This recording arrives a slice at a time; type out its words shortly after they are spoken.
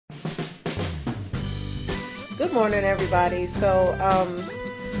Good morning, everybody. I've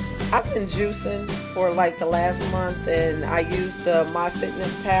been juicing for like the last month, and I used the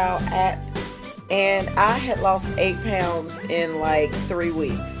MyFitnessPal app, and I had lost 8 pounds in like 3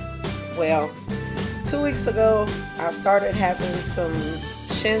 weeks. Well, 2 weeks ago, I started having some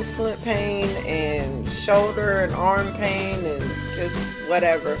shin splint pain and shoulder and arm pain and just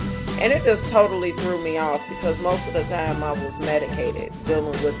whatever. And it just totally threw me off because most of the time I was medicated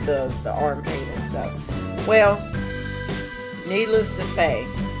dealing with the arm pain and stuff. Well, needless to say,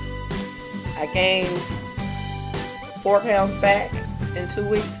 I gained 4 pounds back in 2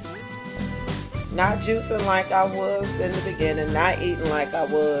 weeks. Not juicing like I was in the beginning, not eating like I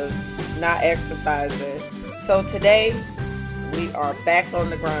was, not exercising. So today, we are back on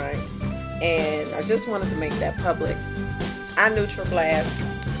the grind, and I just wanted to make that public. I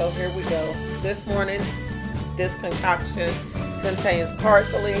NutriBlast, so here we go. This morning, this concoction contains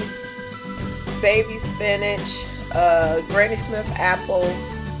parsley, baby spinach, Granny Smith apple,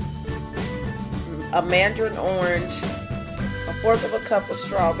 a mandarin orange, a fourth of a cup of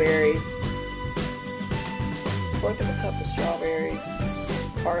strawberries,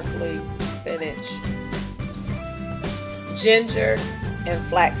 parsley, spinach, ginger, and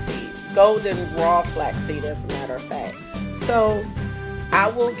flaxseed. Golden raw flaxseed, as a matter of fact. So I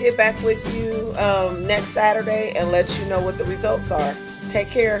will get back with you next Saturday and let you know what the results are. Take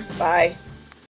care. Bye.